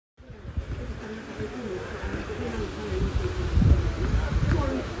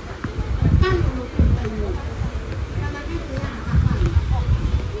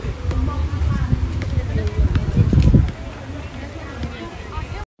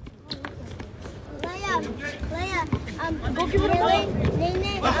Go give it a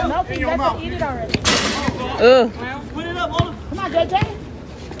nothing. You guys eat it already. Put it up, hold it. Come on, JJ.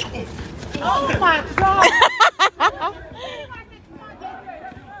 Oh my God.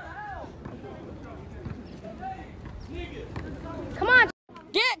 Come on.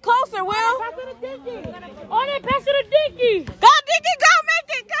 Get closer, Will. Pass it to Dinky. Oh, they pass it to Dinky. Go, Dinky, go make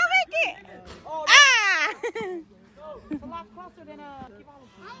it. Go make it. Oh, ah. It's a lot closer than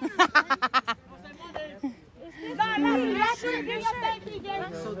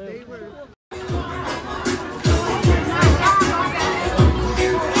So they were.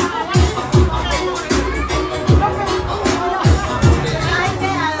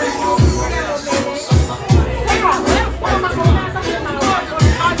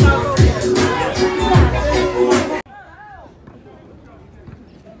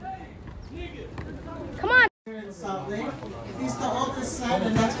 He's the oldest son,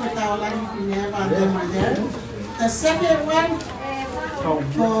 and that's what our life we have and them are there. The second one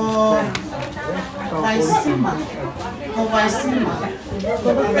for Vaisima.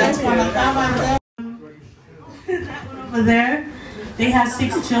 That's for the cover there. Over there, they have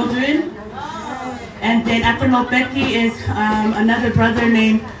 6 children. And then after Lopeki is another brother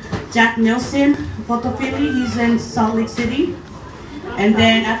named Jack Nilsson, Photopili. He's in Salt Lake City. And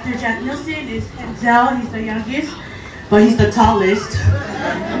then after Jack Nilsson is Henzel, he's the youngest, but he's the tallest.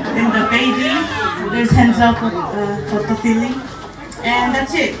 And the baby, there's Henzel Photopili. And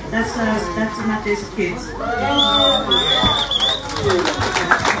that's it. That's not his kids.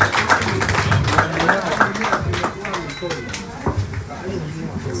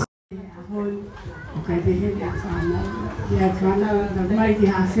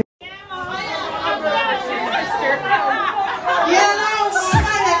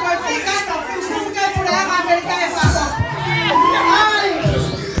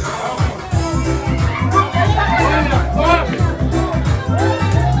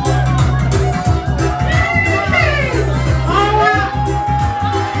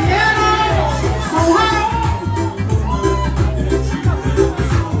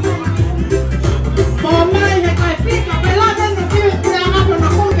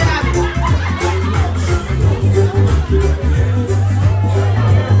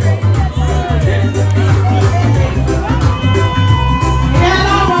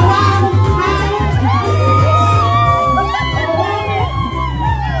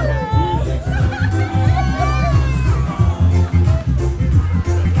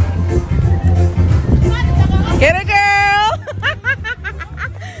 Get it, girl.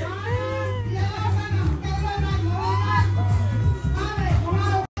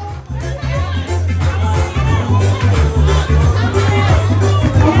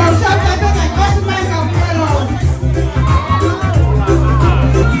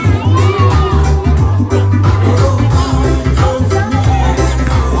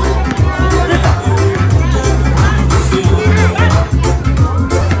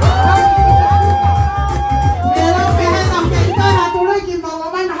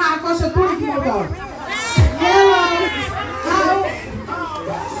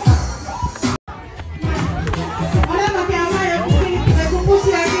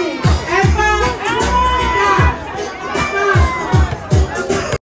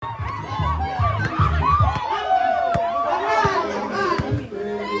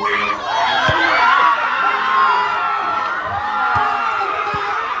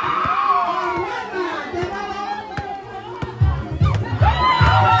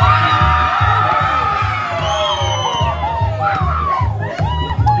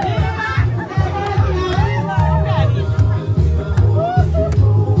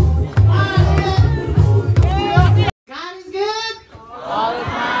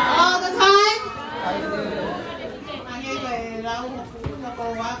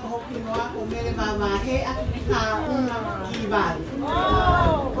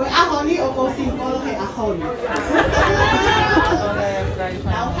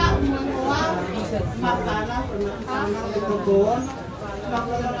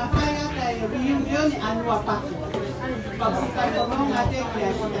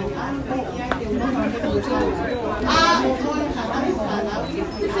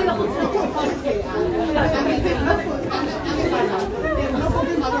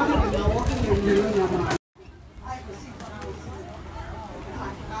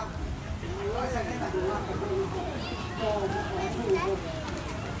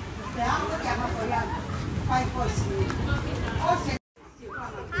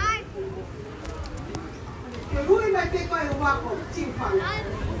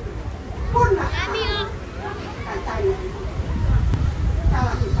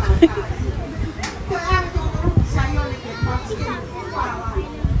 Hi.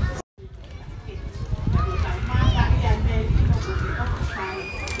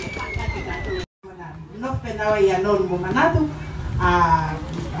 non mo manatu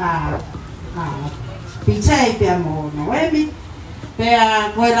pichai pe mo Noemi pe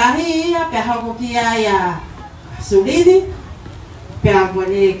koe lahi ia pe hako ki ia Sulini pe koe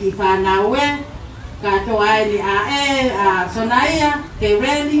ni ki whanau e katoa ai ni Sonaia ke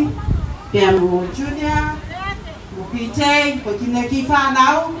Reni pe mo Junior mo pichai ko kine ki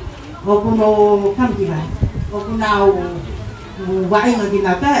whanau o kuno kamkirai o kunau wai nga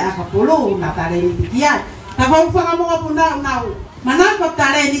ginata akapolo na tare ni tikia ta ko fa mo ko na na mana ko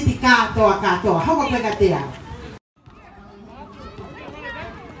tare ni tika to akato ha ko pega tea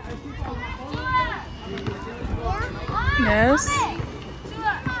Yes.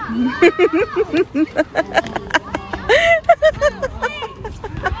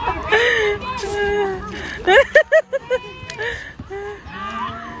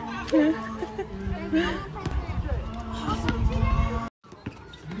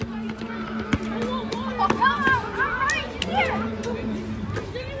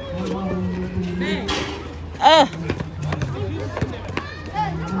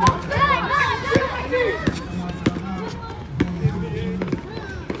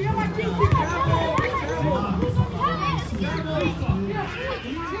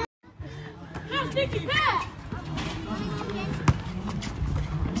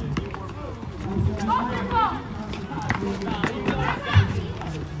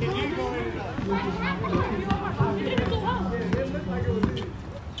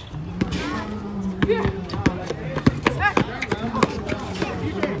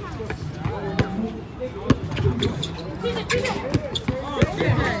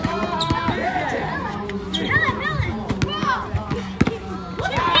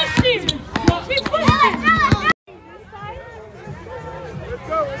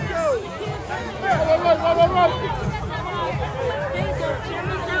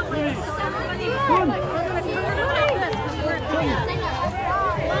 Let's go.